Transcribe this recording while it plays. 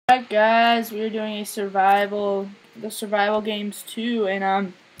Alright guys, we're doing the survival games too, and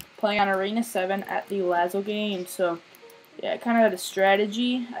I'm playing on Arena 7 at the Lazo game. So yeah, I kind of had a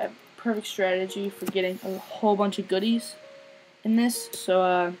strategy. I have a perfect strategy for getting a whole bunch of goodies in this.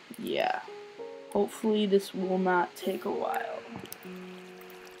 So yeah, hopefully this will not take a while.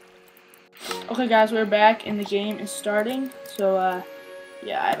 Okay guys, we're back and the game is starting. So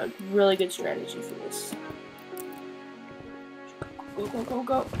yeah, I have a really good strategy for this. Go, go, go,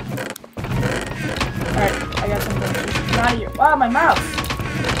 go. Alright, I got something. Get out of here. Wow, my mouse!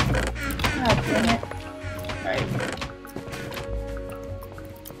 God damn it. Alright.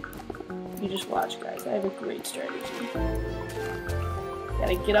 You just watch, guys. I have a great strategy.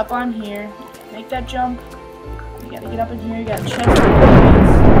 Gotta get up on here. Make that jump. You gotta get up in here. You gotta check the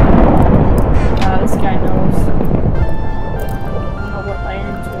this guy knows. I don't know what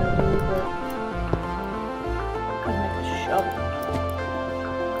iron's gonna do, but I could make a shovel.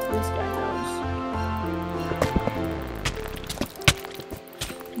 This guy knows.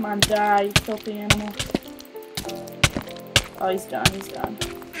 Come on, die, you filthy animal. Oh, he's done, he's done.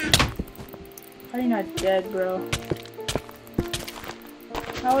 How are you not dead, bro?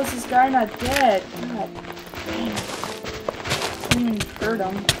 How is this guy not dead? God dang. I didn't even hurt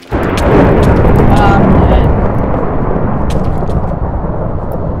him. I'm dead.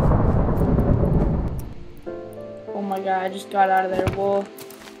 Oh my god, I just got out of there. Well,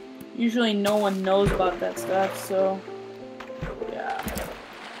 usually no one knows about that stuff, so yeah.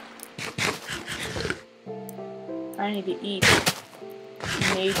 I need to eat.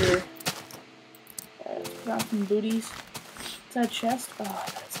 Major. Alright, put on some booties. Is that a chest? Oh,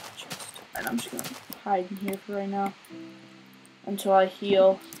 that's not a chest. Alright, I'm just gonna hide in here for right now. Until I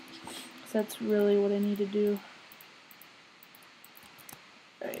heal. That's really what I need to do.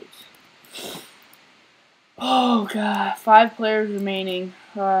 Right. Oh god, 5 players remaining.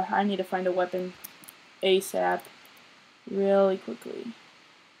 I need to find a weapon ASAP. Really quickly.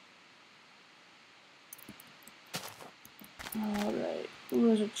 Alright. Ooh,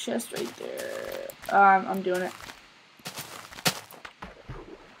 there's a chest right there. I'm doing it.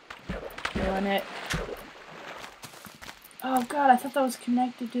 Doing it. Oh god, I thought that was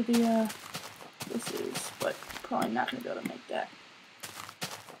connected to the, this is, but probably not gonna be able to make that.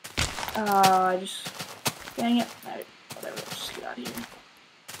 I just, dang it. Alright, whatever, let's just get out of here.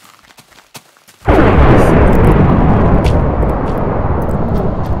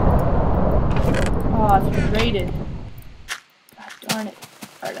 Oh, it's been raided. God darn it.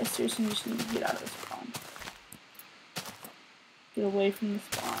 Alright, I seriously just need to get out of this spawn. Get away from the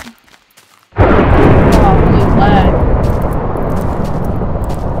spawn. Oh, holy lag.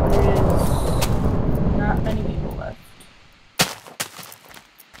 Not many people left.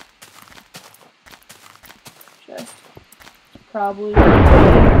 Just probably.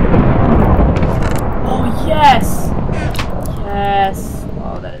 Oh yes! Yes!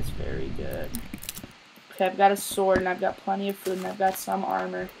 Oh, that is very good. Okay, I've got a sword and I've got plenty of food and I've got some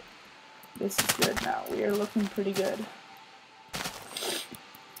armor. This is good now. We are looking pretty good.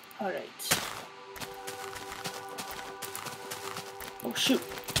 Alright. Oh shoot.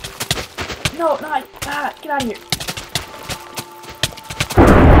 No, get out of here.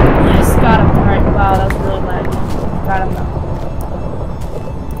 Yes, got him. Alright, wow, that was really laggy. Got him though.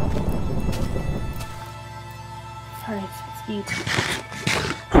 Alright, let's eat.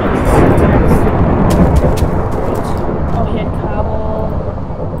 Oh, he had cobble.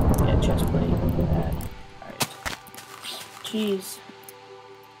 He had chest plate. Alright. Jeez.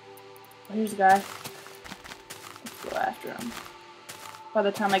 Oh, here's a guy. Let's go after him. By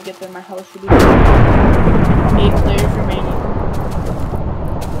the time I get there, my health should be 8 players remaining.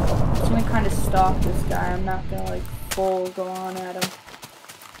 I'm just gonna kind of stalk this guy. I'm not gonna like full go on at him.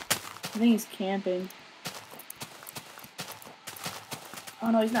 I think he's camping.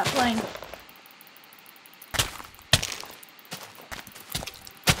 Oh no, he's not playing.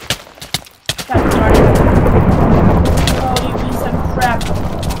 God darn it. Oh, you piece of crap.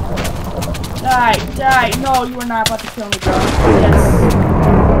 Die, die. No, you were not about to kill me, bro. Yes.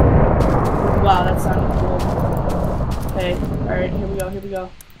 Wow, that sounded cool. Okay, alright, here we go, here we go.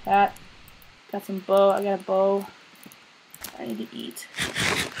 Hat. Got some bow, I got a bow. I need to eat.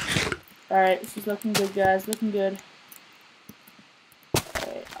 Alright, this is looking good, guys, looking good.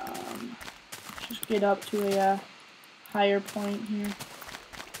 Alright, just get up to a, higher point here.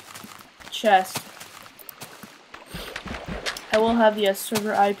 Chest. I will have the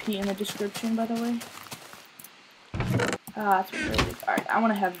server IP in the description, by the way. That's really good. Alright, I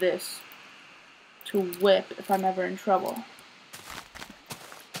want to have this to whip if I'm ever in trouble.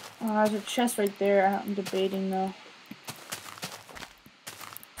 There's a chest right there. I'm debating though.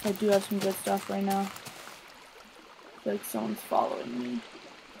 I do have some good stuff right now. I feel like someone's following me.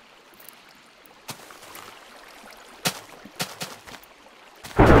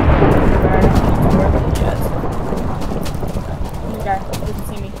 Guy doesn't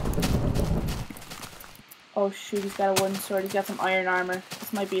see me. Oh shoot, he's got a wooden sword. He's got some iron armor.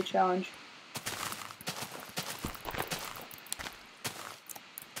 This might be a challenge.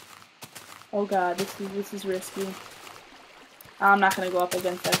 Oh god, this is risky. I'm not gonna go up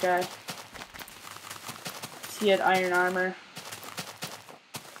against that guy. He had iron armor.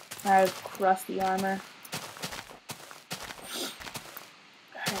 I have crusty armor.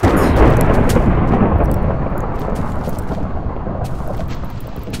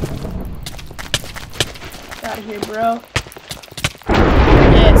 Out of here, bro.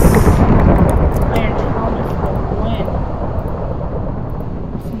 Yes. Iron helmet for the win.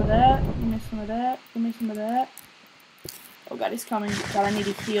 Some of that. Give me some of that. Give me some of that. Oh god, he's coming. God, I need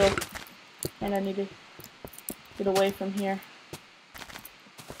to heal. And I need to get away from here.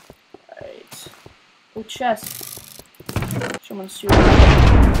 Alright. Oh, chest. Someone's shooting.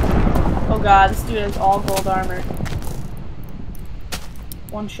 Oh god, this dude has all gold armor.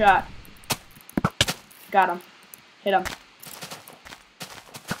 One shot. Got him. Hit him.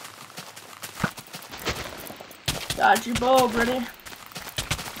 Dodge your bow, buddy.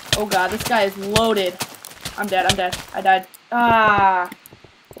 Oh god, this guy is loaded. I'm dead, I'm dead. I died. Ah.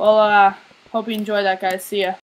 Well, hope you enjoyed that, guys. See ya.